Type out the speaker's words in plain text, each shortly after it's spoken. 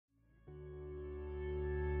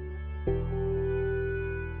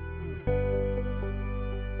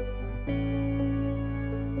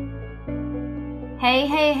Hey,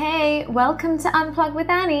 hey, hey, welcome to Unplug with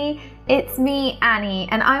Annie. It's me, Annie,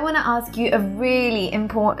 and I want to ask you a really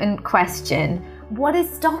important question. What is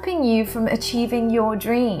stopping you from achieving your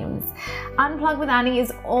dreams? Unplug with Annie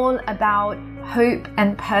is all about hope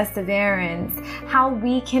and perseverance, how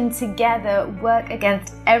we can together work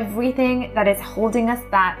against everything that is holding us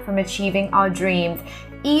back from achieving our dreams,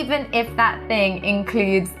 even if that thing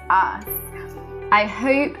includes us. I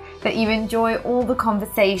hope that you enjoy all the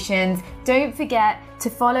conversations. Don't forget to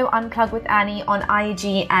follow Unplug with Annie on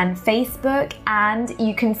IG and Facebook, and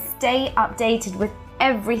you can stay updated with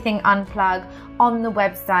everything Unplug on the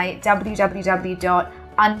website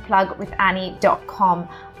www.unplugwithannie.com.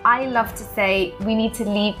 I love to say we need to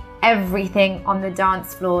leave everything on the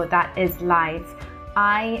dance floor that is life.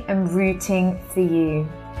 I am rooting for you.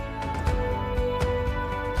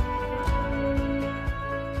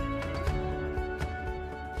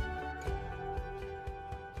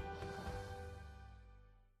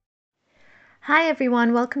 Hi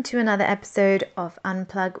everyone, welcome to another episode of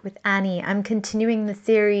Unplug with Annie. I'm continuing the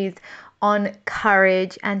series on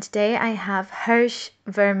courage, and today I have Harsh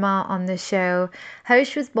Verma on the show.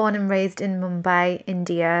 Harsh was born and raised in Mumbai,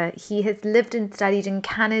 India. He has lived and studied in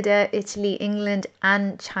Canada, Italy, England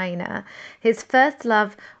and China. His first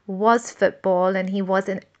love was football, and he was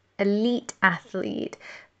an elite athlete,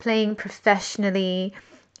 playing professionally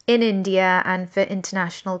in India and for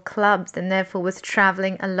international clubs, and therefore was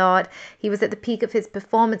traveling a lot. He was at the peak of his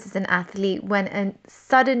performance as an athlete when a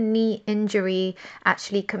sudden knee injury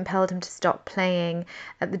actually compelled him to stop playing.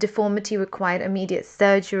 The deformity required immediate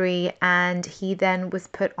surgery, and he then was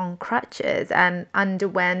put on crutches and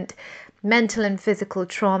underwent mental and physical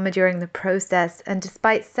trauma during the process. And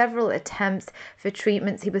despite several attempts for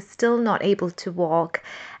treatments, he was still not able to walk.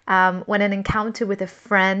 When an encounter with a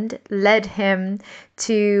friend led him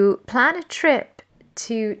to plan a trip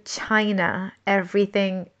to China,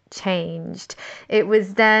 everything changed. It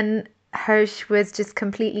was then Harsh was just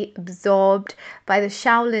completely absorbed by the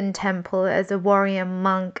Shaolin Temple as a warrior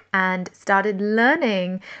monk and started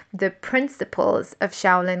learning the principles of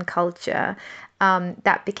Shaolin culture.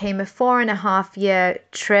 That became a 4.5-year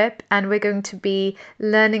trip, and we're going to be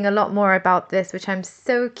learning a lot more about this, which I'm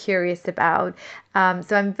so curious about.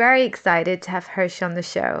 So I'm very excited to have Harsh on the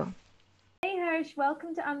show. Hey Harsh,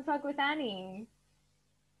 welcome to Unplug with Annie.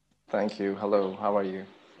 Thank you. Hello, how are you?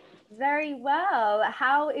 Very well.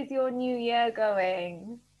 How is your new year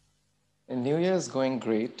going? New Year is going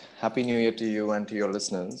great. Happy New Year to you and to your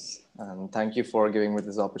listeners. And thank you for giving me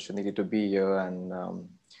this opportunity to be here. And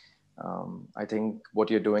I think what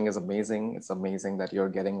you're doing is amazing. It's amazing that you're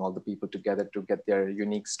getting all the people together to get their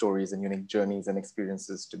unique stories and unique journeys and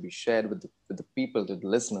experiences to be shared with the people, to the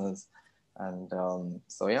listeners. And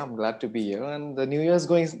so, yeah, I'm glad to be here. And the New Year is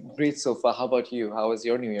going great so far. How about you? How has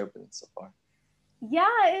your New Year been so far? Yeah,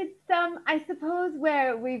 it's I suppose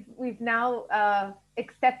where we've now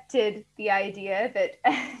accepted the idea that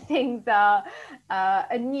things are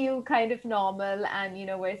a new kind of normal, and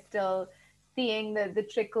we're still seeing the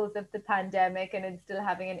trickles of the pandemic, and it's still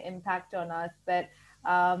having an impact on us. But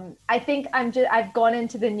I think I've gone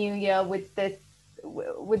into the new year with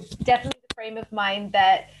with definitely the frame of mind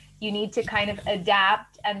that you need to kind of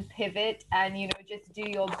adapt and pivot, and just do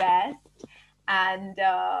your best, and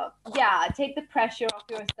yeah, take the pressure off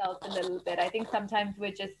yourself a little bit. I think sometimes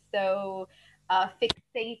we're just so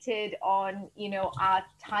fixated on our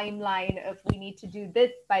timeline of we need to do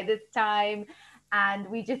this by this time, and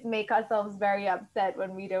we just make ourselves very upset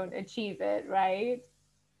when we don't achieve it, right?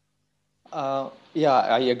 Yeah,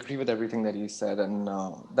 I agree with everything that you said. And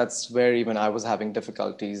that's where even I was having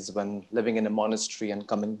difficulties when living in a monastery and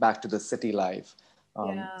coming back to the city life.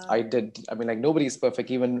 Yeah. I mean, like nobody's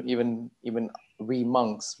perfect. Even we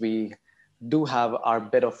monks, we do have our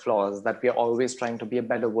bit of flaws that we are always trying to be a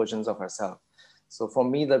better versions of ourselves. So for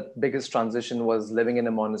me, the biggest transition was living in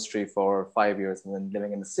a monastery for 5 years and then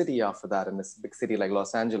living in a city after that, in this big city like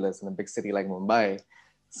Los Angeles and a big city like Mumbai.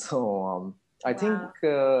 So Wow.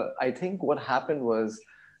 I think what happened was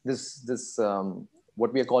this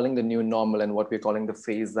what we are calling the new normal and what we're calling the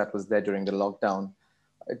phase that was there during the lockdown.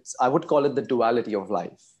 I would call it the duality of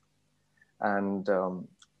life, and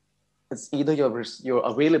it's either you're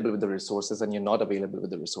available with the resources and you're not available with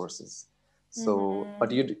the resources. So, but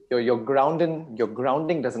Mm-hmm. your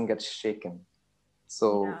grounding doesn't get shaken.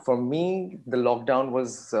 So Yeah. for me, the lockdown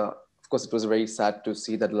was, of course, it was very sad to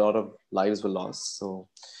see that a lot of lives were lost. So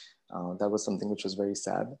that was something which was very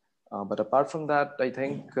sad. But apart from that, I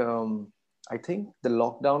think the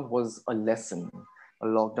lockdown was a lesson. A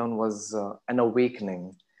lockdown was an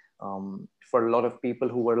awakening. for a lot of people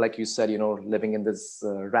who were, like you said, living in this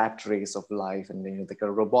rat race of life, and like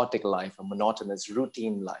a robotic life, a monotonous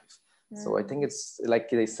routine life. So I think it's like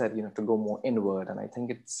they said, to go more inward. And I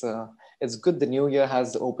think it's good. The new year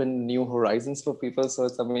has opened new horizons for people, so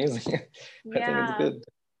it's amazing. I think it's Yeah. good.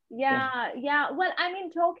 Yeah. Yeah. Well, I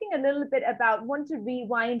mean, talking a little bit about, want to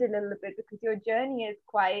rewind a little bit because your journey is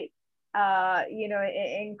quite,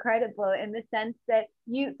 incredible in the sense that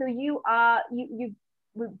you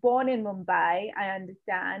were born in Mumbai, I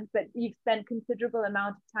understand, but you've spent considerable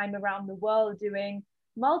amount of time around the world doing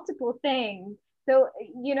multiple things. So,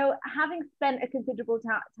 having spent a considerable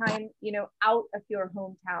time, out of your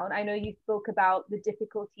hometown, I know you spoke about the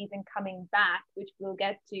difficulties in coming back, which we'll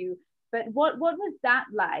get to, but what was that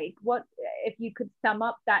like? What, if you could sum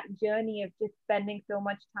up that journey of just spending so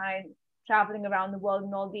much time traveling around the world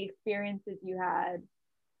and all the experiences you had?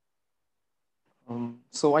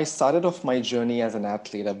 So I started off my journey as an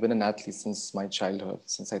athlete. I've been an athlete since my childhood,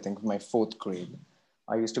 since I think my fourth grade.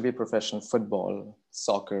 I used to be a professional football,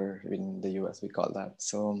 soccer in the US, we call that.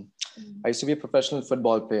 So I used to be a professional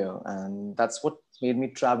football player, and that's what made me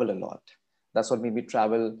travel a lot. That's what made me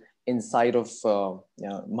travel inside of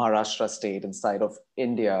Maharashtra state, inside of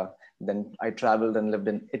India. Then I traveled and lived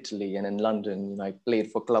in Italy and in London. I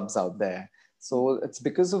played for clubs out there. So it's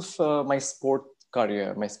because of my sports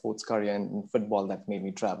career in football that made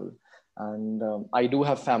me travel. And I do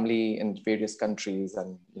have family in various countries,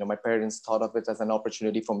 and my parents thought of it as an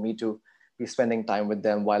opportunity for me to be spending time with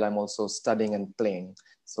them while I'm also studying and playing.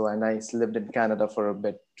 So, and I lived in Canada for a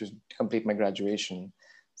bit to complete my graduation.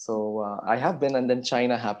 So I have been, and then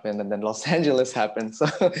China happened, and then Los Angeles happened. So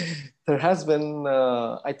there has been,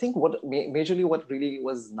 I think, majorly what really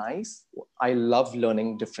was nice. I love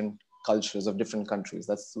learning different cultures of different countries.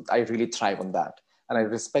 I really thrive on that, and I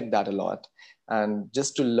respect that a lot. And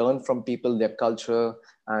just to learn from people, their culture,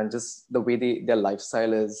 and just the way their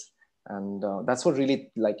lifestyle is, and that's what really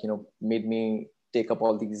made me take up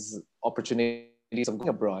all these opportunities of going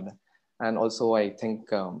abroad. And also, I think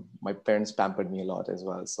my parents pampered me a lot as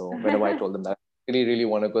well. So whenever I told them that I really, really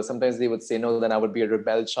want to go, sometimes they would say no, then I would be a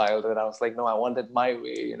rebel child. And I was like, no, I want it my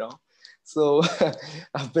way. So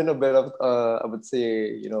I've been a bit of, I would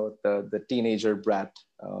say, the teenager brat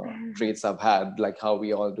traits I've had, like how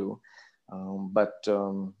we all do. But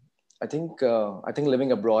I think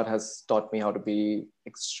living abroad has taught me how to be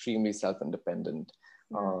extremely self-independent.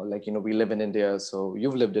 We live in India, so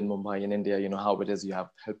you've lived in Mumbai in India, you know how it is. You have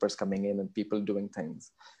helpers coming in and people doing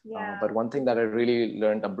things. Yeah. But one thing that I really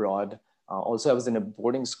learned abroad, also I was in a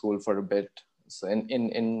boarding school for a bit, so in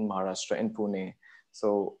Maharashtra, in Pune.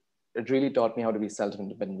 So it really taught me how to be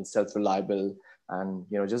self-independent, self-reliable, and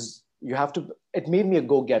just you have to. It made me a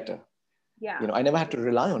go-getter. Yeah. I never had to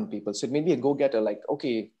rely on people, so it made me a go-getter. Like,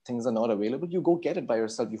 okay, things are not available, you go get it by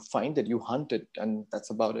yourself. You find it, you hunt it, and that's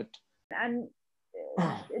about it. And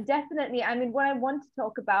definitely, I mean, what I want to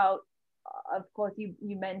talk about, of course, you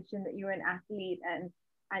mentioned that you're an athlete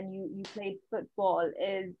and you played football,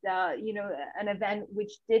 is an event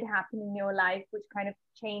which did happen in your life which kind of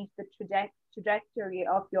changed the trajectory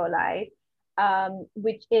of your life,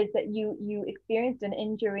 which is that you experienced an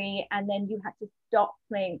injury and then you had to stop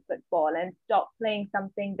playing football and stop playing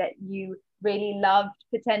something that you really loved,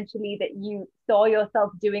 potentially, that you saw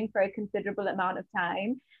yourself doing for a considerable amount of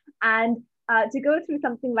time. And to go through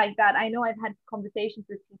something like that, I know I've had conversations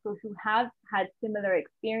with people who have had similar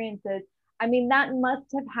experiences. I mean, that must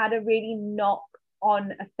have had a really knock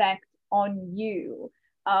on effect on you.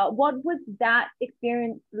 What was that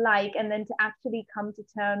experience like? And then to actually come to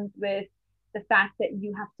terms with the fact that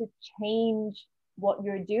you have to change what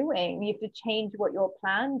you're doing, you have to change what your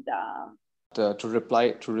plans are.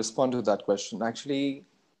 To respond to that question, actually,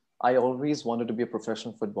 I always wanted to be a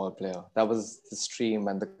professional football player. That was the stream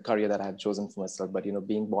and the career that I had chosen for myself. But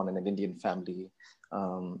being born in an Indian family,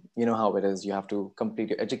 you know how it is. You have to complete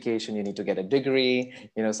your education. You need to get a degree.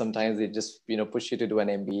 Sometimes they just push you to do an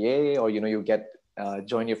MBA, or you get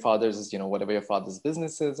join your father's whatever your father's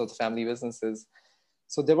business is or the family businesses.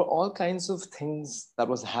 So there were all kinds of things that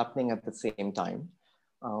was happening at the same time.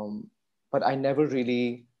 Um, but I never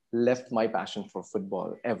really left my passion for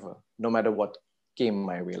football ever, no matter what came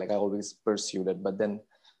my way. Like I always pursued it. But then,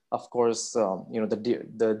 of course,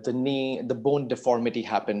 the knee, the bone deformity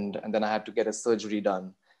happened, and then I had to get a surgery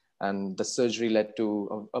done. And the surgery led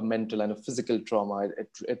to a mental and a physical trauma.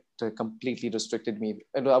 It completely restricted me.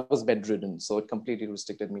 And I was bedridden, so it completely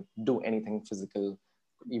restricted me to do anything physical,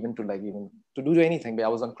 even to do anything. But I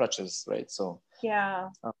was on crutches, right? So Yeah.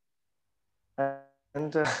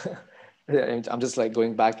 and yeah, I'm just like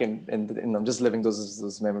going back and I'm just living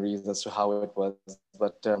those memories as to how it was.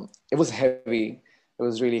 But it was heavy. It it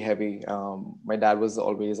was really heavy. My dad was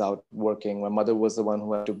always out working. My mother was the one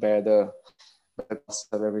who had to bear the cost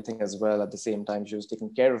of everything as well. At the same time, she was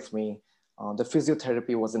taking care of me. The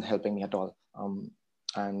physiotherapy wasn't helping me at all.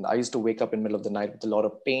 And I used to wake up in the middle of the night with a lot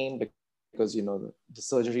of pain because, you know, the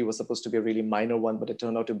surgery was supposed to be a really minor one, but it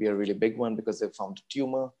turned out to be a really big one because they found a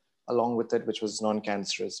tumor along with it, which was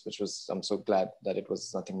non-cancerous, which was, I'm so glad that it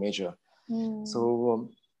was nothing major. So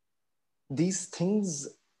these things,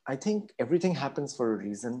 I think everything happens for a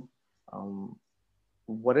reason.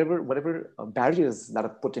 Whatever barriers that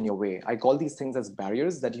are put in your way, I call these things as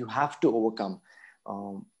barriers that you have to overcome.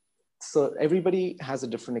 So everybody has a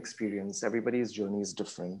different experience. Everybody's journey is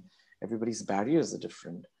different. Everybody's barriers are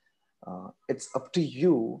different. It's up to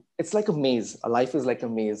you. It's like a maze. A life is like a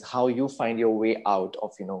maze. How you find your way out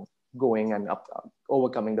of, you know, going and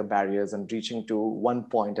overcoming the barriers and reaching to one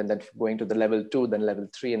point, and then going to the level 2, then level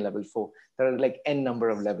 3, and level 4. There are like n number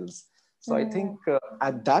of levels. So I think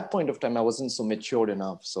at that point of time, I wasn't so matured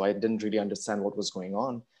enough. So I didn't really understand what was going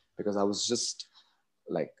on, because I was just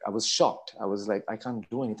like, I was shocked. I was like, I can't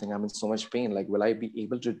do anything. I'm in so much pain. Like, will I be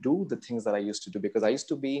able to do the things that I used to do? Because I used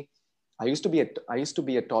to be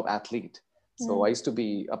a top athlete. So I used to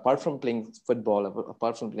be, apart from playing football,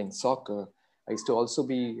 apart from playing soccer, I used to also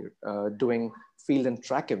be doing field and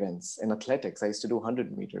track events in athletics. I used to do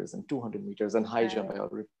 100 meters and 200 meters and high jump.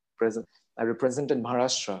 I represented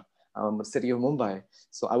Maharashtra, city of Mumbai.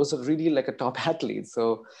 So I was really like a top athlete.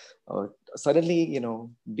 So suddenly, you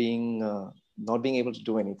know, not being able to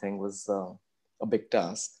do anything was a big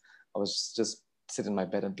task. I was just sit in my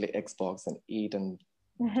bed and play Xbox and eat, and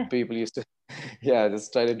people used to, yeah,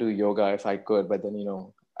 just try to do yoga if I could. But then, you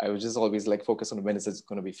know, I was just always like focus on when is it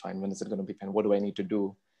going to be fine? When is it going to be fine? What do I need to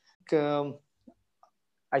do? Um,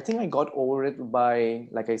 I think I got over it by,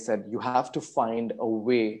 like I said, you have to find a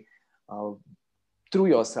way uh, through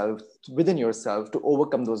yourself, within yourself, to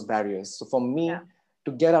overcome those barriers. So for me,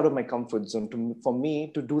 to get out of my comfort zone, for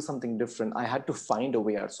me to do something different, I had to find a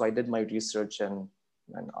way out. So I did my research and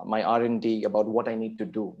my R&D about what I need to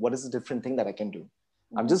do. What is the different thing that I can do?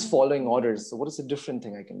 I'm just following orders. So what is the different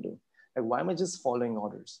thing I can do? Like, why am I just following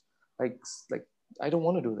orders? Like I don't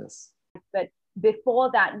want to do this. But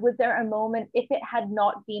before that, was there a moment, if it had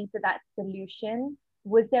not been for that solution,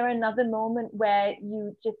 was there another moment where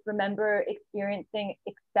you just remember experiencing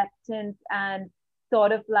acceptance and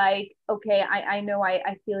sort of like, okay, I know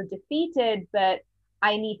I feel defeated, but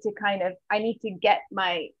I need to get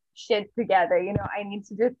my shit together, you know, I need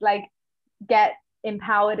to just like get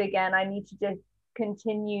empowered again. I need to just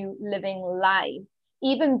continue living life,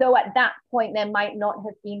 even though at that point there might not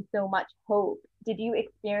have been so much hope. Did you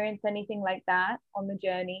experience anything like that on the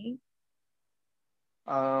journey?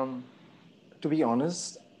 Um, to be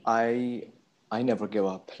honest, I never give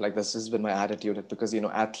up. Like, this has been my attitude, because, you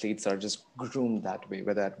know, athletes are just groomed that way,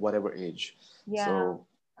 whether at whatever age. So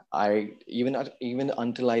I even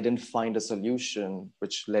until I didn't find a solution,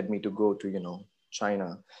 which led me to go to, you know,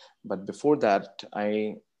 China. But before that,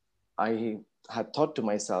 I had thought to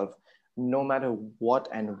myself, no matter what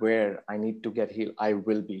and where I need to get healed, I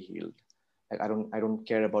will be healed. Like, I don't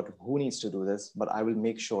care about who needs to do this, but I will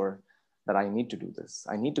make sure that I need to do this.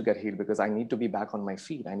 I need to get healed, because I need to be back on my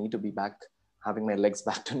feet. I need to be back, having my legs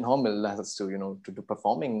back to normal, as to, you know, to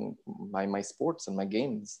performing my sports and my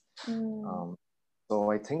games.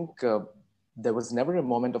 So I think there was never a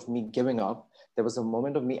moment of me giving up. There was a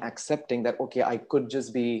moment of me accepting that, okay, I could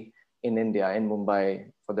just be in India, in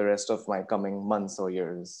Mumbai, for the rest of my coming months or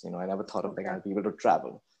years. You know, I never thought of like I'll be able to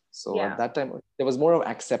travel. So at that time, there was more of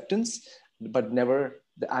acceptance, but never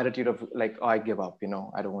the attitude of like, oh, I give up. You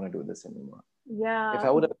know, I don't want to do this anymore. If I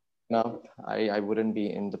would have given up, I wouldn't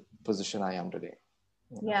be in the position I am today.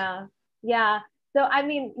 Yeah. So, I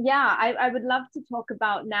mean, I would love to talk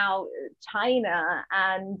about now China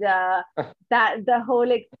and that the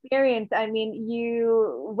whole experience. I mean,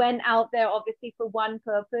 you went out there obviously for one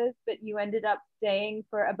purpose, but you ended up staying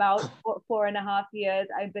for about 4.5 years,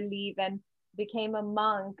 I believe, and became a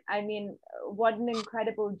monk. I mean, what an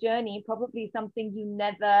incredible journey, probably something you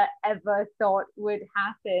never ever thought would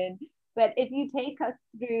happen. But if you take us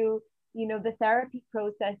through, you know, the therapy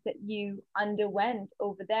process that you underwent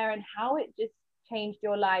over there and how it just changed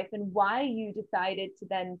your life and why you decided to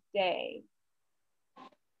then stay.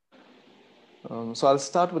 So I'll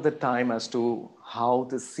start with the time as to how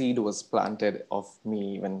the seed was planted of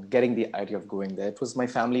me when getting the idea of going there. It was my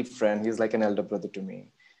family friend. He's like an elder brother to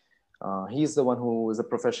me. He's the one who is a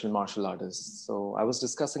professional martial artist. So I was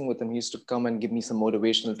discussing with him. He used to come and give me some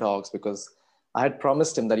motivational talks, because I had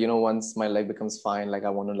promised him that, you know, once my leg becomes fine, like I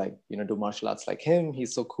want to, like, you know, do martial arts like him.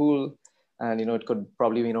 He's so cool. and it could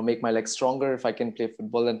probably make my legs stronger. If I can play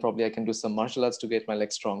football, then probably I can do some martial arts to get my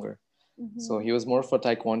legs stronger. So Mm-hmm. he was more of a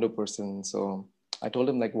taekwondo person. So I told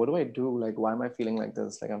him, like, what do I do? Like, why am I feeling like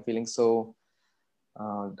this? Like, I'm feeling so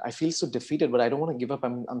I feel so defeated, but I don't want to give up.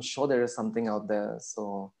 I'm sure there is something out there.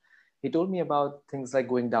 So he told me about things like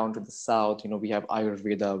going down to the south. We have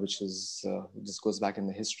Ayurveda, which is just goes back in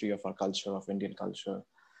the history of our culture, of Indian culture.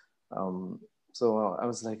 Um, so I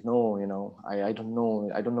was like, no, I don't know.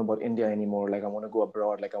 I don't know about India anymore. Like, I want to go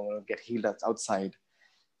abroad. Like, I want to get healed outside.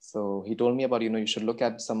 So he told me about, you should look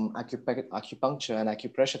at some acupuncture and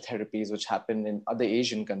acupressure therapies, which happen in other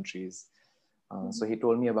Asian countries. So he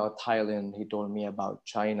told me about Thailand. He told me about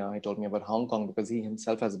China. He told me about Hong Kong because he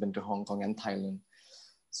himself has been to Hong Kong and Thailand.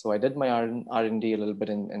 So I did my R&D a little bit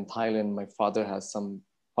in Thailand. My father has some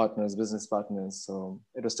partners, business partners. So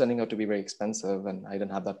it was turning out to be very expensive and I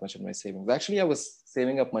didn't have that much in my savings. Actually, I was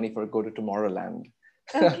saving up money for go to Tomorrowland.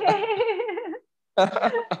 Okay.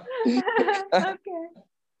 Okay.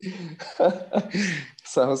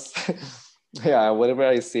 So I was, yeah, whatever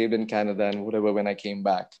I saved in Canada and whatever when I came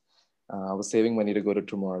back, I was saving money to go to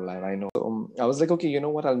Tomorrowland. I know. So, I was like, okay, you know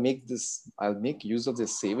what? I'll make use of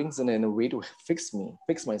this savings in a way to fix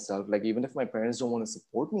myself. Like, even if my parents don't want to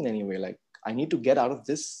support me in any way, like, I need to get out of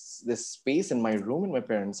this space in my room in my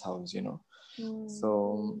parents' house.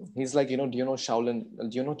 So he's like, do you know Shaolin?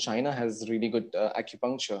 Do you know China has really good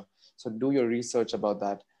acupuncture? So do your research about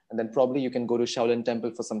that. And then probably you can go to Shaolin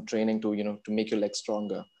Temple for some training to make your legs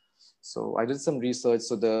stronger. So I did some research.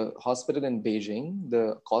 So the hospital in Beijing,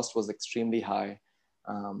 the cost was extremely high.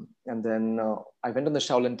 And then I went on the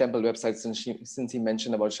Shaolin Temple website since he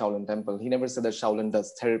mentioned about Shaolin Temple. He never said that Shaolin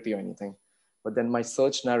does therapy or anything. But then my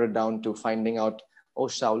search narrowed down to finding out, oh,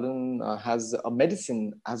 Shaolin has a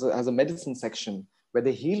medicine section where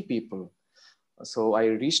they heal people. So I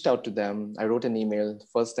reached out to them. I wrote an email.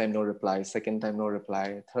 First time, no reply. Second time, no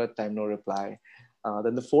reply. Third time, no reply.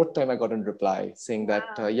 Then the fourth time, I got a reply saying that,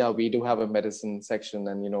 Wow. yeah, we do have a medicine section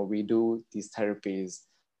and, we do these therapies.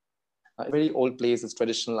 It's a very old place. It's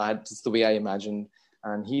traditional. It's the way I imagined.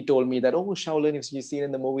 And he told me that, oh, Shaolin, if you see it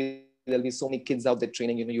in the movie, there'll be so many kids out there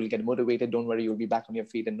training. You'll get motivated. Don't worry, you'll be back on your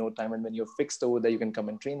feet in no time. And when you're fixed over there, you can come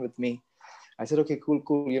and train with me. I said, okay,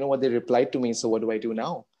 cool. You know what? They replied to me. So what do I do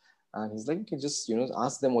now? And he's like, you just,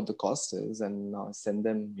 ask them what the cost is and send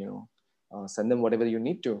them whatever you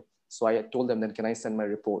need to. So I told them, then can I send my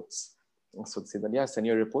reports? So they said that, yeah, send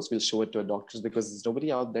your reports. We'll show it to our doctors because there's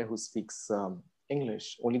nobody out there who speaks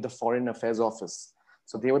English, only the Foreign Affairs Office.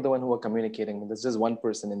 So they were the one who were communicating. There's just one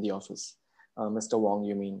person in the office, Mr. Wong,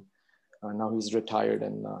 you mean. Now he's retired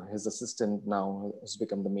and his assistant now has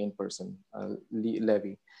become the main person,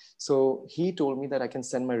 Levy. So he told me that I can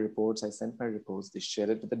send my reports. I sent my reports. They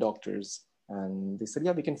shared it with the doctors and they said,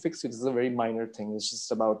 yeah, we can fix it. This is a very minor thing. It's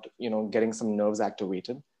just about, getting some nerves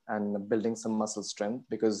activated and building some muscle strength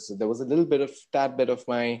because there was a tad bit of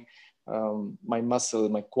my muscle,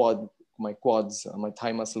 my quads, my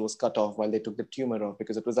thigh muscle was cut off while they took the tumor off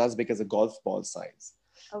because it was as big as a golf ball size.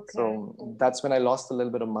 Okay. So that's when I lost a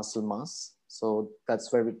little bit of muscle mass. So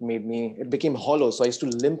that's where it became hollow. So I used to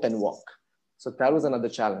limp and walk. So that was another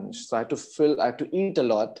challenge. So I had to eat a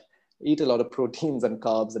lot of proteins and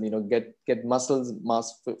carbs and, get muscles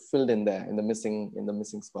mass filled in there in the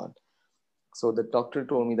missing spot. So the doctor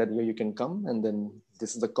told me that, yeah, you can come. And then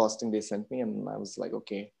this is the costing they sent me. And I was like,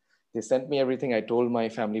 okay, they sent me everything. I told my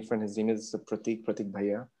family friend, his name is Pratik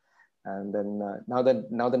Bhaiya. And then now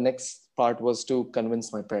the next part was to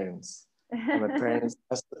convince my parents. And my parents,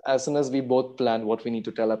 as soon as we both planned what we need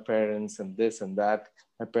to tell our parents and this and that,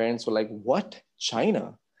 my parents were like, "What?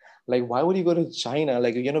 China? Like, why would you go to China?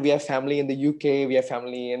 Like, we have family in the UK, we have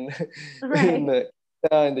family in Right.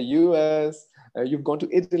 in the US. You've gone to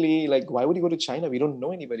Italy. Like, why would you go to China? We don't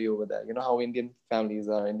know anybody over there. You know how Indian families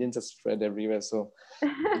are. Indians are spread everywhere. So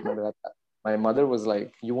that my mother was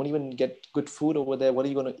like, you won't even get good food over there. What are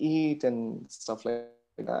you going to eat and stuff like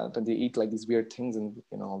that? And they eat like these weird things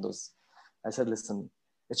and all those. I said, listen,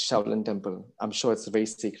 it's Shaolin Temple. I'm sure it's a very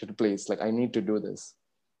sacred place. Like, I need to do this.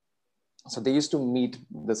 So they used to meet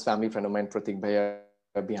this family friend of mine, Pratik Bhaiya,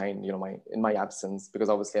 behind in my absence because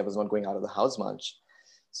obviously I was not going out of the house much.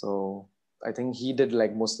 So I think he did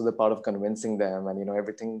like most of the part of convincing them, and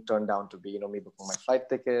everything turned out to be me booking my flight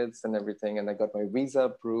tickets and everything, and I got my visa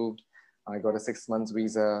approved. I got a 6 months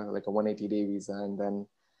visa, like a 180-day visa, and then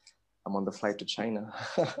I'm on the flight to China.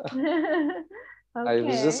 I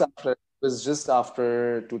was just Okay. after it was just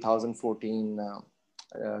after 2014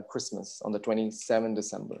 Christmas on the 27th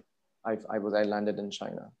December. I landed in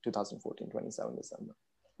China 2014 27 December.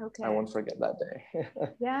 I Okay. won't forget that day.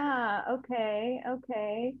 Yeah. Okay.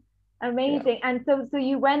 Okay. Yeah. Amazing. And so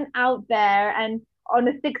you went out there and on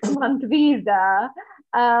a 6 month visa,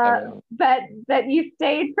 I uh, know. but you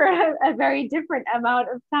stayed for a very different amount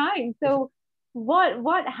of time. So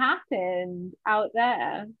what happened out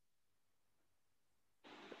there?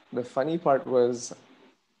 The funny part was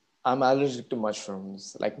I'm allergic to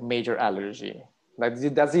mushrooms, like major allergy. Like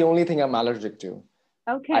that's the only thing I'm allergic to.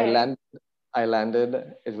 I Okay. land, I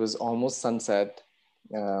landed. It was almost sunset,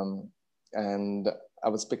 um, and I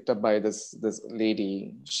was picked up by this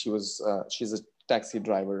lady. She's a taxi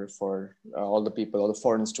driver for all the people, all the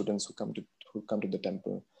foreign students who come to the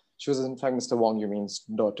temple. She was in fact Mr. Wong Yumin's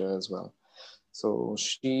daughter as well. So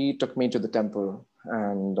she took me to the temple,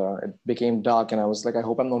 and it became dark, and I was like, I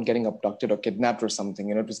hope I'm not getting abducted or kidnapped or something.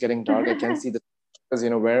 It was getting dark. I can see the because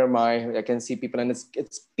where am I? I can see people, and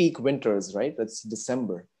it's peak winters, right? It's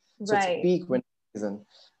December, so it's Right. peak winter season,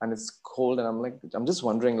 and it's cold, and I'm just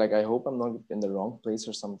wondering, like, I hope I'm not in the wrong place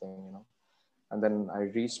or something. And then I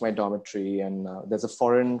reached my dormitory, and there's a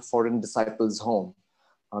foreign disciples home.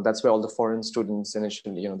 That's where all the foreign students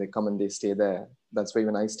initially, they come and they stay there. That's where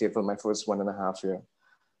even I stayed for my first 1.5 year.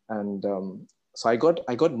 And so I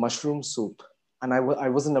got mushroom soup, and I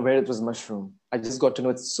wasn't aware it was mushroom. I just got to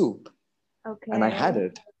know it's soup, and I had Okay.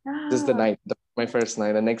 it just the night, my first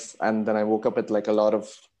night. And then I woke up with like a lot of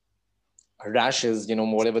rashes,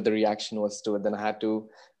 whatever the reaction was to it. Then I had to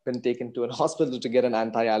been taken to a hospital to get an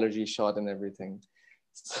anti-allergy shot and everything.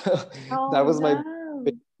 So that Oh was my no.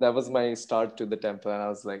 that was my start to the temple, and I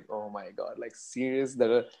was like, oh my god, like serious.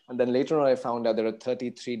 And then later on I found out there are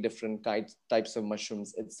 33 different types of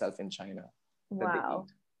mushrooms itself in China that they Wow.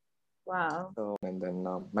 eat. Wow. So, and then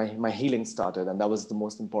my healing started, and that was the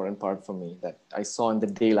most important part for me, that I saw in the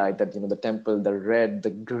daylight that the temple, the red, the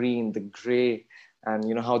green, the gray,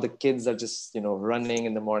 and how the kids are just running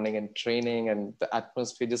in the morning and training, and the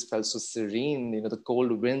atmosphere just felt so serene. The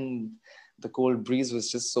cold wind, the cold breeze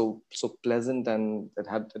was just so pleasant, and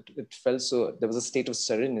it felt so, there was a state of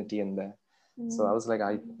serenity in there. So I Mm. was like,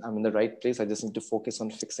 I'm in the right place. I just need to focus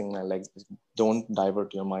on fixing my legs. Don't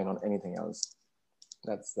divert your mind on anything else.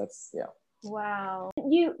 That's yeah. Wow.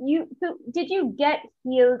 So did you get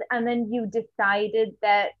healed and then you decided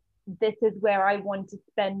that this is where I want to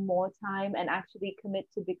spend more time and actually commit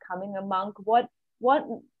to becoming a monk? What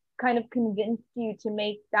kind of convinced you to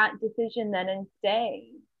make that decision then and stay?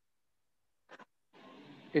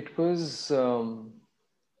 It was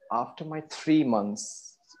after my 3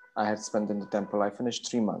 months I had spent in the temple. I finished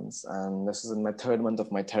 3 months, and this is in my third month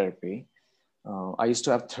of my therapy. I used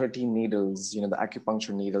to have 13 needles, the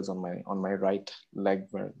acupuncture needles on my right leg,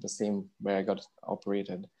 where I got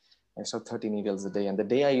operated. I used to have 30 needles a day. And the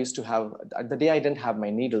day I didn't have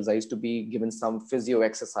my needles, I used to be given some physio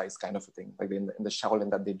exercise kind of a thing, like in the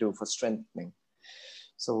Shaolin that they do for strengthening.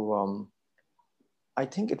 So I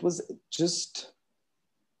think it was just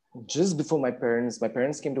before my parents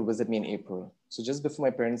came to visit me in April. So just before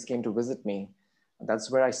my parents came to visit me,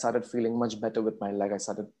 that's where I started feeling much better with my leg. I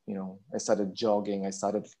started jogging. I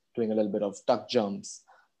started doing a little bit of tuck jumps,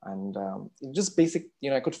 and just basic,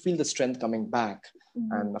 I could feel the strength coming back.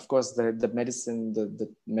 Mhm. And of course, the medicine, the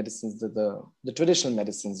medicines, the traditional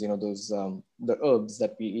medicines, those the herbs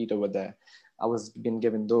that we eat over there, I was being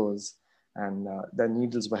given those, and the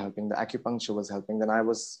needles were helping. The acupuncture was helping. Then I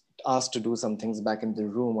was asked to do some things back in the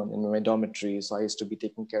room in my dormitory, so I used to be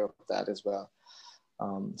taking care of that as well.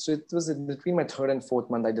 So it was in between my third and fourth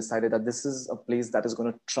month, I decided that this is a place that is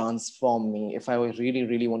going to transform me. If I really,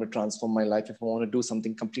 really want to transform my life, if I want to do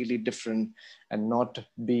something completely different and not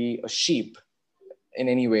be a sheep in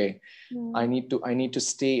any way, I Mm. need to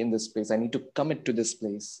stay in this place. I need to commit to this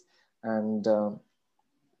place. And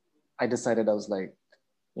I decided, I was like,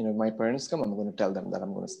 my parents come, I'm going to tell them that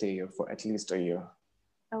I'm going to stay here for at least a year.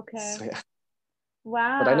 Okay. So yeah,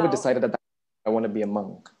 but I never Wow. decided that I want to be a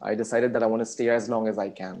monk. I decided that I want to stay as long as I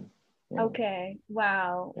can. You know. Okay.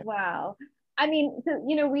 Wow. Yeah. Wow. I mean, so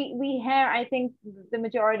we hear. I think the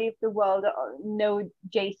majority of the world know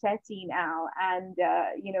Jay Shetty now, and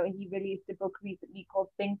he released a book recently called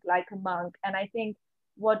Think Like a Monk. And I think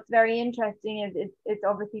what's very interesting is it's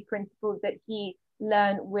obviously principles that he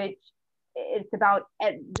learned, which it's about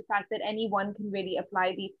the fact that anyone can really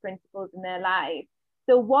apply these principles in their life.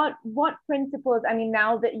 So what principles, I mean,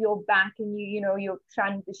 now that you're back and you've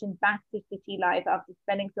transitioned back to city life after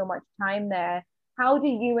spending so much time there, how do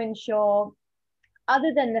you ensure,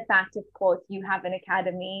 other than the fact, of course, you have an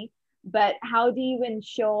academy, but how do you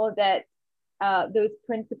ensure that those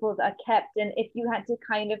principles are kept? And if you had to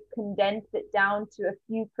kind of condense it down to a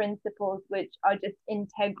few principles which are just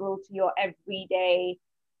integral to your everyday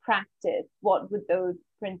practice, what would those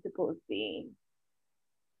principles be?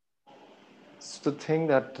 So the thing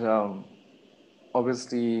that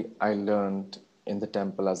obviously I learned in the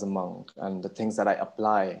temple as a monk, and the things that I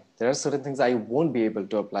apply, there are certain things I won't be able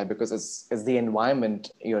to apply because it's the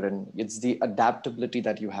environment you're in. It's the adaptability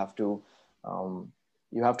that um,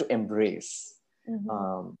 you have to embrace.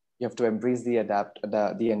 Mm-hmm. You have to embrace the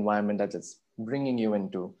environment that it's bringing you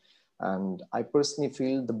into. And I personally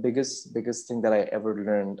feel the biggest thing that I ever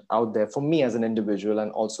learned out there for me as an individual,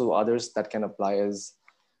 and also others that can apply, is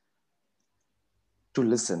to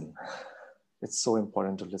listen. It's so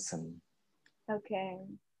important to listen. Okay.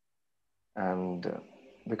 And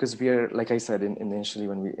because we are, like I said initially,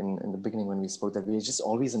 in the beginning when we spoke, that we're just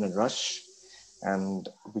always in a rush, and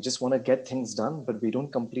we just want to get things done, but we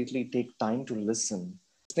don't completely take time to listen.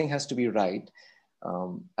 Listening has to be right.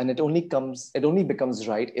 And it only becomes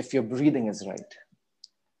right if your breathing is right.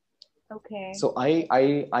 Okay. So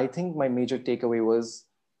I think my major takeaway was,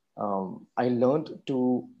 I learned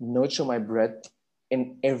to nurture my breath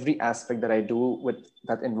in every aspect that I do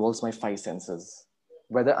that involves my five senses,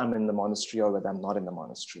 whether I'm in the monastery or whether I'm not in the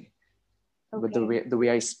monastery. With Okay. the way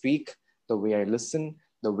I speak, the way I listen,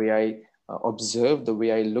 the way I observe, the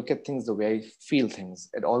way I look at things, the way I feel things,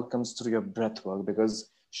 it all comes through your breath work, because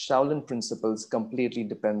Shaolin principles completely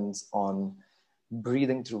depends on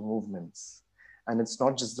breathing through movements. And it's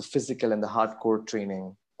not just the physical and the hardcore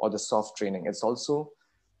training or the soft training. It's also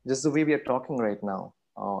just the way we are talking right now.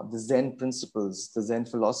 The Zen principles, the Zen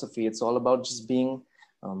philosophy, it's all about just being,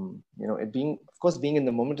 it being, of course, being in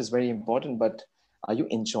the moment is very important, but are you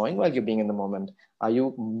enjoying while you're being in the moment? Are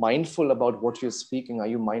you mindful about what you're speaking? Are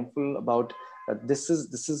you mindful about that this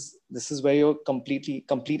is where your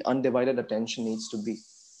complete undivided attention needs to be?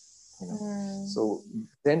 Mm. So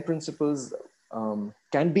Zen principles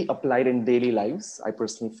can be applied in daily lives, I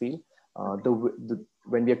personally feel.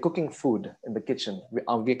 When we are cooking food in the kitchen,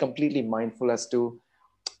 we're completely mindful as to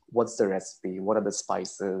what's the recipe, what are the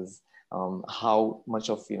spices, how much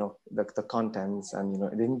of the contents and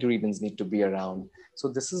the ingredients need to be around.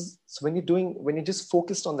 So when you're just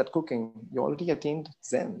focused on that cooking, you already attained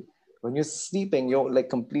Zen. When you're sleeping, you're like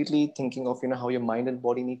completely thinking of how your mind and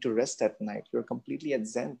body need to rest at night. You're completely at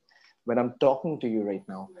Zen. When I'm talking to you right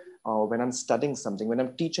now, when I'm studying something, when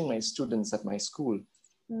I'm teaching my students at my school,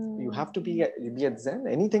 you have to be at Zen.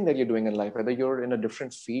 Anything that you're doing in life, whether you're in a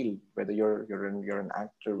different field, whether you're an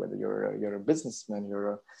actor, whether you're a businessman,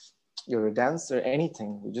 you're a dancer,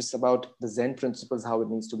 anything. It's just about the Zen principles, how it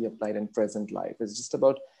needs to be applied in present life. It's just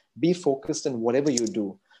about be focused in whatever you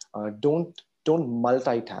do. Don't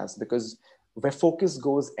multitask, because where focus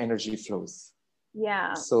goes, energy flows.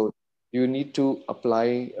 Yeah. So you need to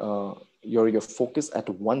apply your focus at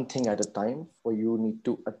one thing at a time. For you need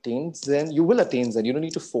to attain Zen. You will attain Zen. You don't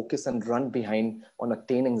need to focus and run behind on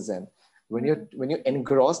attaining Zen. When you're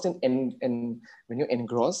engrossed in when you're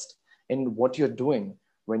engrossed in what you're doing,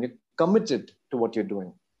 when you're committed to what you're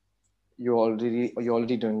doing, you're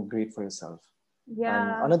already doing great for yourself. And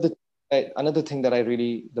Yeah. another thing that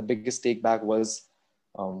the biggest take back was,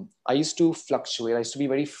 I used to fluctuate. I used to be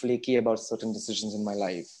very flaky about certain decisions in my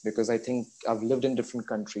life, because I think I've lived in different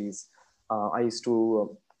countries. I used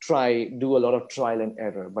to do a lot of trial and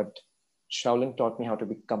error, but Shaolin taught me how to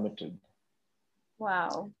be committed.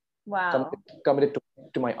 Wow. Wow. Committed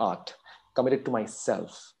to my art, committed to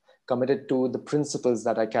myself, committed to the principles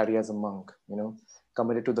that I carry as a monk,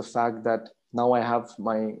 committed to the fact that now I have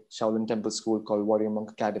my Shaolin Temple school called Warrior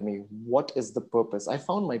Monk Academy. What is the purpose? I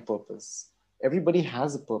found my purpose. Everybody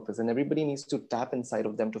has a purpose, and everybody needs to tap inside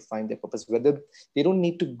of them to find their purpose. Whether they don't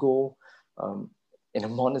need to go in a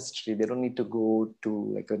monastery, they don't need to go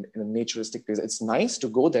to like in a naturistic place. It's nice to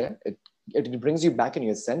go there. It brings you back in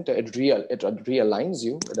your center. It realigns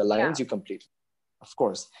you. It aligns you completely, of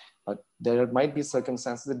course. But there might be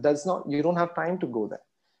circumstances that does not. You don't have time to go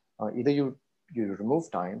there. Either you remove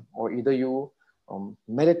time, or either you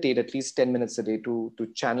meditate at least 10 minutes a day to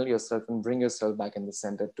channel yourself and bring yourself back in the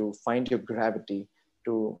center, to find your gravity,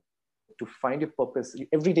 to find your purpose.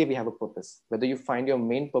 Every day we have a purpose, whether you find your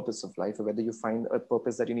main purpose of life, or whether you find a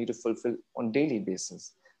purpose that you need to fulfill on daily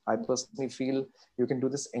basis. I personally feel you can do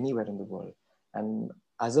this anywhere in the world. And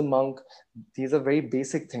as a monk, these are very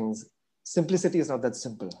basic things. Simplicity is not that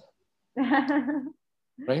simple,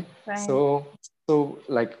 right? Right. So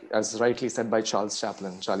like as rightly said by Charlie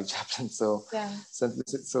Chaplin. Yeah.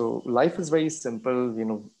 So life is very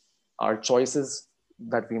simple. Our choices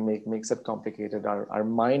that we makes it complicated. Our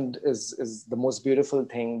mind is the most beautiful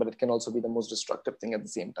thing, but it can also be the most destructive thing at the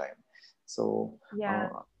same time. So Yeah.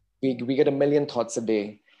 we get a million thoughts a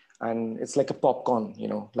day, and it's like a popcorn,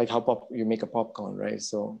 like how you make a popcorn, right?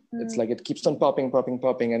 So it's like it keeps on popping,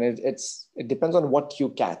 and it depends on what you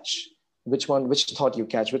catch. which thought you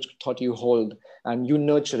catch, which thought you hold, and you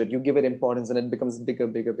nurture it, you give it importance, and it becomes bigger,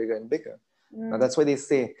 bigger, bigger, and bigger. Now, that's why they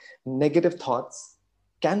say negative thoughts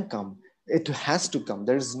can come. It has to come.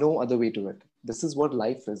 There is no other way to it. This is what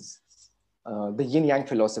life is. The yin yang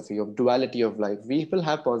philosophy of duality of life. People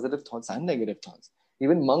have positive thoughts and negative thoughts.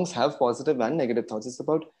 Even monks have positive and negative thoughts. It's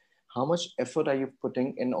about how much effort are you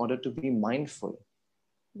putting in order to be mindful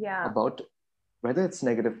about whether it's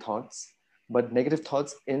negative thoughts, but negative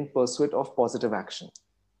thoughts in pursuit of positive action.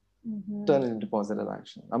 Turn it into positive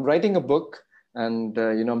action. I'm writing a book, and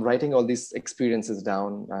I'm writing all these experiences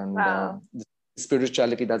down, and the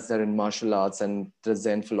spirituality that's there in martial arts and the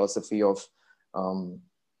Zen philosophy of the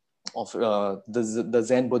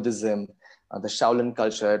Zen Buddhism, the Shaolin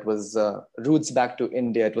culture. It was roots back to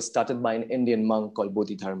India. It was started by an Indian monk called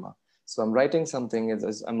Bodhidharma. So I'm writing something.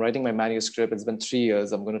 I'm writing my manuscript. It's been 3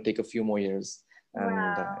 years. I'm going to take a few more years,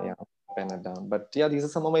 and pen it down. But yeah, these are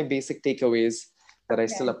some of my basic takeaways that I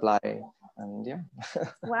still apply. And yeah.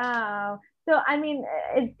 Wow. So I mean,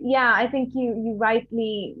 I think you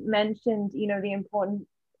rightly mentioned, the importance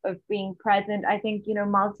of being present. I think,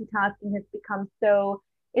 multitasking has become so,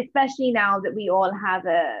 especially now that we all have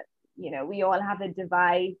a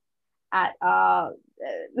device at our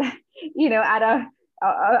at our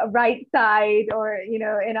right side, or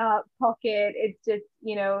in our pocket. It's just,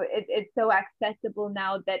 it's so accessible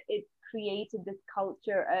now that it's created this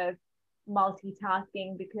culture of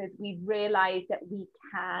multitasking, because we've realized that we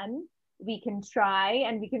can try,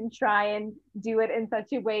 and we can try and do it in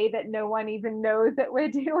such a way that no one even knows that we're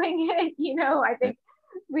doing it. I think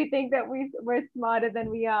we think that we're smarter than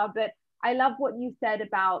we are. But I love what you said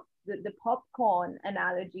about the popcorn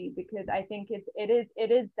analogy, because I think it is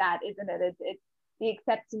that, isn't it? It's the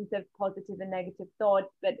acceptance of positive and negative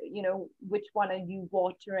thoughts, but which one are you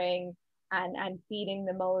watering and feeding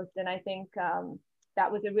the most? And I think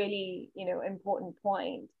that was a really important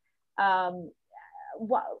point.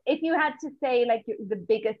 What if you had to say, like, the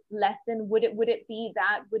biggest lesson? Would it be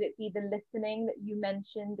that? Would it be the listening that you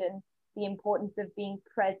mentioned, and the importance of being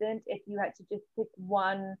present? If you had to just pick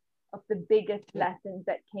one of the biggest lessons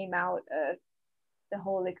that came out of the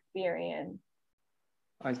whole experience.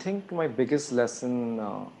 I think my biggest lesson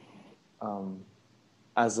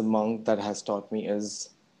as a monk that has taught me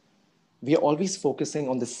is we are always focusing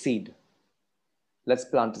on the seed. Let's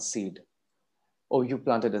plant a seed. Oh, you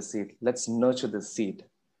planted a seed. Let's nurture the seed.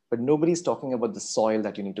 But nobody's talking about the soil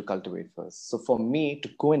that you need to cultivate first. So for me to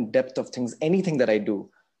go in depth of things, anything that I do,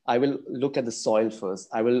 I will look at the soil first.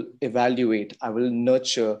 I will evaluate, I will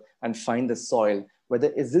nurture and find the soil. Whether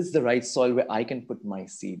is this the right soil where I can put my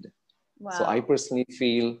seed? Wow. So I personally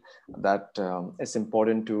feel that it's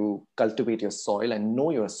important to cultivate your soil and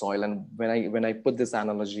know your soil. And when I put this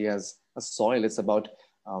analogy as a soil, it's about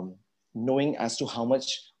knowing as to how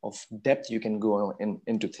much of depth you can go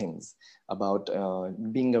into things, about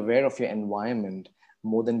being aware of your environment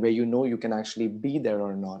more than where you can actually be there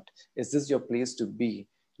or not. Is this your place to be?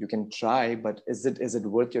 You can try, but is it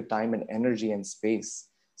worth your time and energy and space?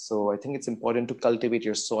 So I think it's important to cultivate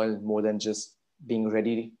your soil more than just being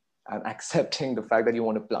ready and accepting the fact that you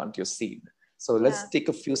want to plant your seed. So let's take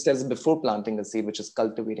a few steps before planting the seed, which is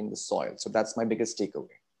cultivating the soil. So that's my biggest takeaway.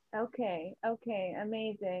 Okay,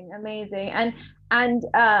 amazing. And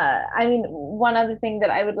I mean, one other thing that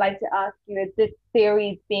I would like to ask you is, this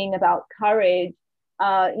series being about courage,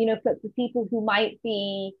 for people who might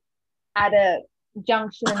be at a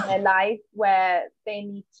junction in their life where they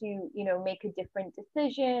need to make a different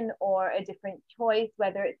decision or a different choice,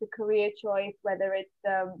 whether it's a career choice, whether it's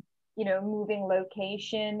moving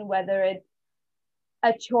location, whether it's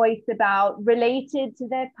a choice about related to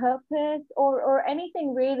their purpose, or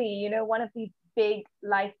anything really, one of these big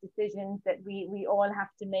life decisions that we all have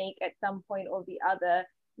to make at some point or the other.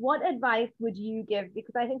 What advice would you give?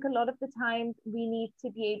 Because I think a lot of the times we need to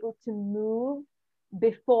be able to move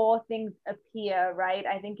before things appear, right?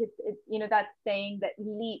 I think it's that saying that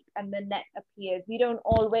leap and the net appears. We don't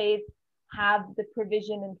always have the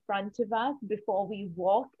provision in front of us before we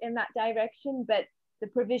walk in that direction, but the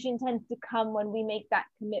provision tends to come when we make that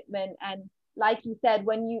commitment. And like you said,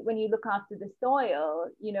 when you look after the soil,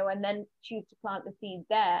 and then choose to plant the seed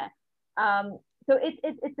there. So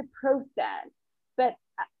it's a process, but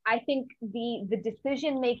I think the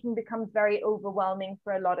decision making becomes very overwhelming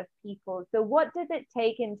for a lot of people. So what does it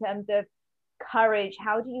take in terms of courage?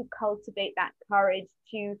 How do you cultivate that courage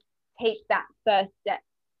to take that first step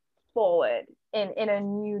forward in a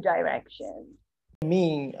new direction?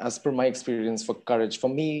 Me, as per my experience for courage, for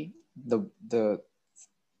me, the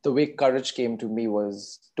way courage came to me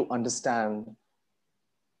was to understand,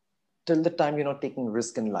 till the time you're not taking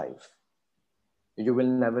risk in life, You will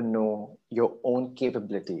never know your own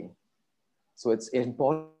capability. So it's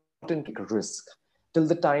important to take risk. Till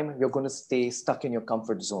the time you're going to stay stuck in your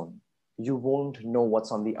comfort zone, you won't know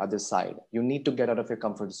what's on the other side. You need to get out of your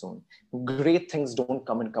comfort zone. Great things don't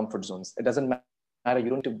come in comfort zones. It doesn't matter. You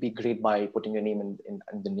don't need to be great by putting your name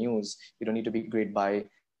in the news. You don't need to be great by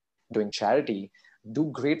doing charity.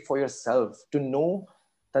 Do great for yourself to know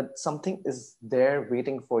that something is there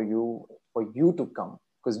waiting for you to come,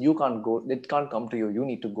 because you can't go, it can't come to you. You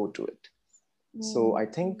need to go to it. So I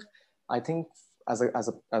think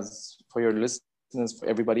as for your listeners, for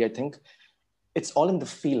everybody, I think it's all in the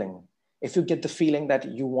feeling. If you get the feeling that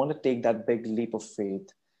you want to take that big leap of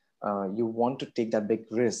faith, you want to take that big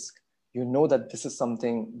risk, you know that this is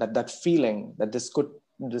something, that feeling that this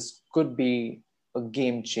could be a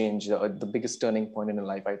game changer, the biggest turning point in your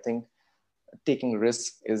life. I think taking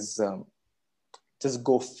risk is, just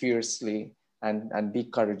go fiercely and be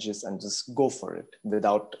courageous and just go for it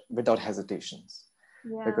without hesitations.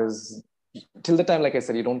 Yeah. Because till the time, like I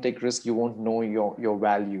said, you don't take risk, you won't know your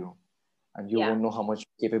value, and you Yeah. won't know how much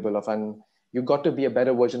you're capable of. And you got to be a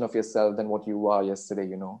better version of yourself than what you were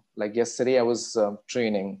yesterday. Like yesterday I was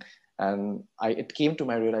training, and it came to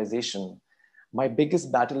my realization, my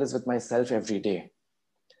biggest battle is with myself every day.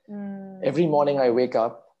 Every morning I wake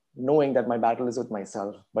up knowing that my battle is with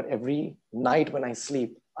myself, but every night when I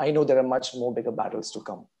sleep, I know there are much more bigger battles to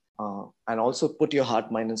come. And also put your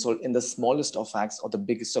heart, mind, and soul in the smallest of acts or the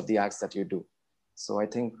biggest of the acts that you do. So I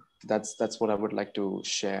think that's what I would like to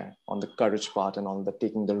share on the courage part and on the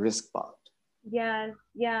taking the risk part. Yes,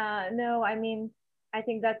 yeah, no, I mean, I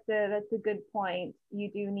think that's a good point. You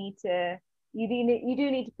do need to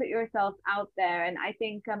put yourself out there, and I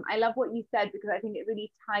think I love what you said, because I think it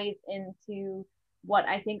really ties into what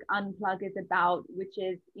I think Unplug is about, which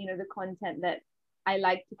is, the content that I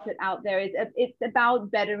like to put out there is it's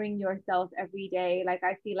about bettering yourself every day. Like,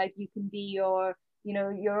 I feel like you can be your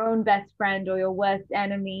own best friend or your worst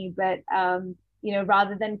enemy, but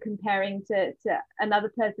rather than comparing to another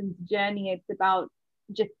person's journey, it's about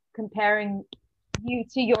just comparing you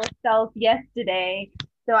to yourself yesterday.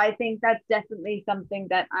 So I think that's definitely something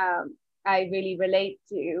that I really relate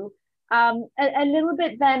to. A little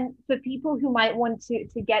bit then, for people who might want to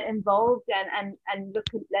get involved and look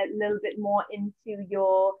a little bit more into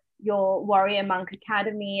your Warrior Monk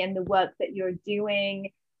Academy and the work that you're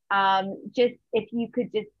doing. Just if you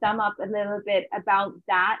could just sum up a little bit about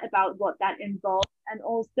that, about what that involves, and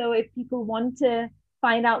also if people want to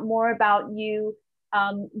find out more about you,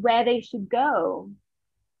 where they should go.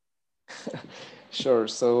 Sure.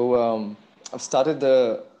 So I've started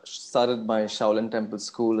my Shaolin Temple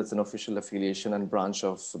School. It's an official affiliation and branch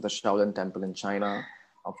of the Shaolin Temple in China.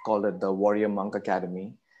 I've called it the Warrior Monk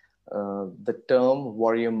Academy. The term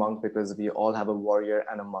warrior monk, because we all have a warrior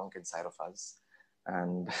and a monk inside of us,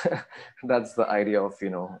 and that's the idea of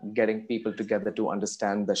getting people together to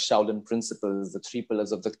understand the Shaolin principles, the three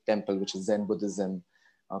pillars of the temple, which is Zen Buddhism,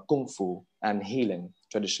 Kung Fu, and healing,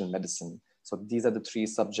 traditional medicine. So these are the three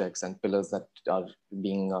subjects and pillars that are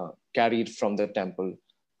being carried from the temple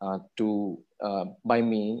to by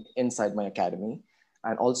me inside my academy.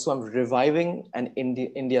 And also I'm reviving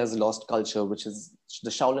India's lost culture, which is the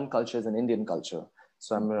Shaolin culture is an Indian culture.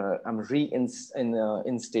 So I'm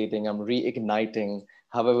reinstating, I'm reigniting,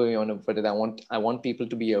 however you want to put it. I want people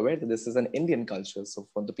to be aware that this is an Indian culture. So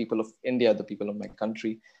for the people of India, the people of my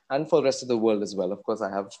country, and for the rest of the world as well. Of course, I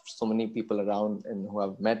have so many people around and who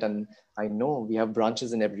I've met, and I know we have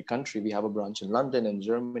branches in every country. We have a branch in London, in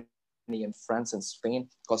Germany, in France, in Spain,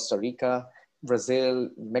 Costa Rica, Brazil,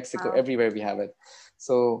 Mexico, Wow. everywhere we have it.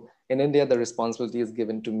 So in India, the responsibility is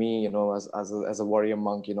given to me, as a warrior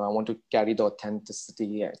monk. I want to carry the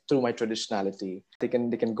authenticity through my traditionality. They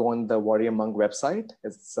can go on the Warrior Monk website.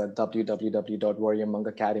 It's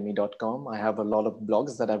www.warriormonkacademy.com. I have a lot of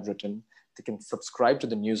blogs that I've written. They can subscribe to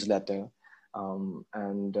the newsletter, and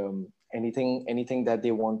anything that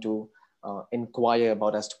they want to inquire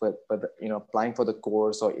about as to applying for the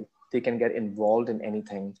course, or if they can get involved in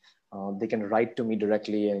anything. They can write to me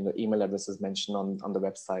directly, and the email address is mentioned on the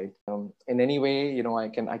website. In any way, I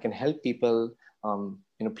can help people.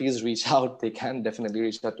 Please reach out. They can definitely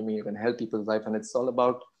reach out to me. You can help people's life, and it's all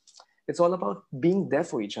about being there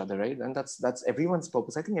for each other, right? And that's everyone's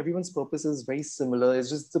purpose. I think everyone's purpose is very similar. It's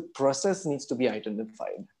just the process needs to be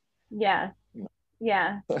identified. Yeah, You know,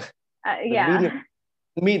 yeah, the yeah.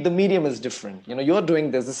 medium the medium is different. You're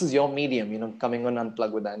doing this is your medium, coming on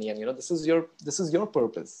Unplug with Annie, and this is your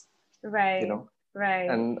purpose. you Right, know right.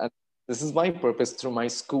 and this is my purpose through my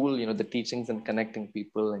school, the teachings and connecting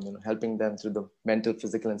people, and helping them through the mental,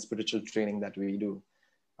 physical, and spiritual training that we do.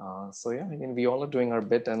 So yeah, I mean, we all are doing our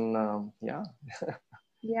bit, and yeah.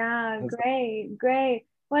 Yeah, great, great.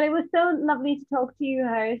 Well, it was so lovely to talk to you,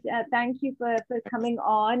 Harsh. Thank you for coming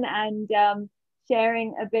on and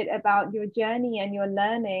sharing a bit about your journey and your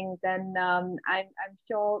learnings. And I'm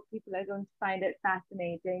sure people are going to find it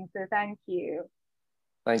fascinating. So thank you.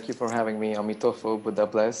 Thank you for having me, Amitofo, Buddha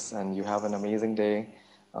bless, and you have an amazing day.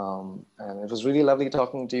 And it was really lovely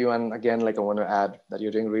talking to you. And again, like I want to add that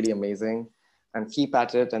you're doing really amazing, and keep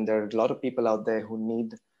at it. And there are a lot of people out there who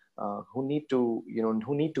need to, who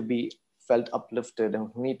need to be felt uplifted and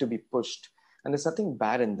who need to be pushed. And there's nothing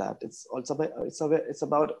bad in that. It's also about, it's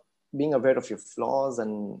about being aware of your flaws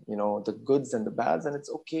and the goods and the bads, and it's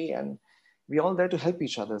okay. And we're all there to help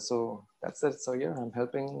each other. So that's it. So yeah, I'm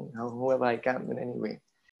helping whoever I can in any way.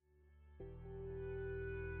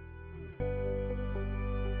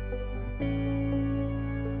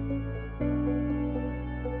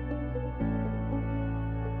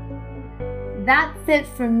 That's it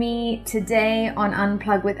from me today on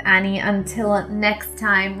Unplug with Annie. Until next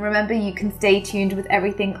time, remember you can stay tuned with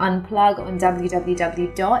everything Unplug on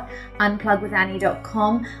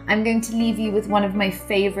www.unplugwithannie.com. I'm going to leave you with one of my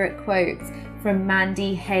favorite quotes from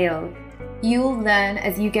Mandy Hale. You'll learn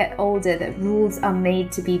as you get older that rules are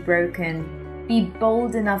made to be broken. Be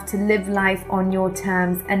bold enough to live life on your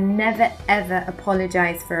terms and never ever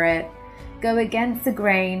apologize for it. Go against the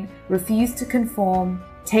grain, refuse to conform,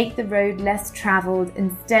 take the road less traveled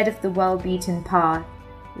instead of the well-beaten path.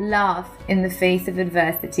 Laugh in the face of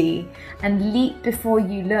adversity and leap before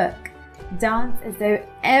you look. Dance as though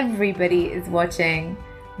everybody is watching.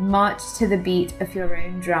 March to the beat of your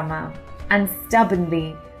own drummer and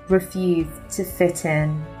stubbornly refuse to fit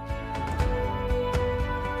in.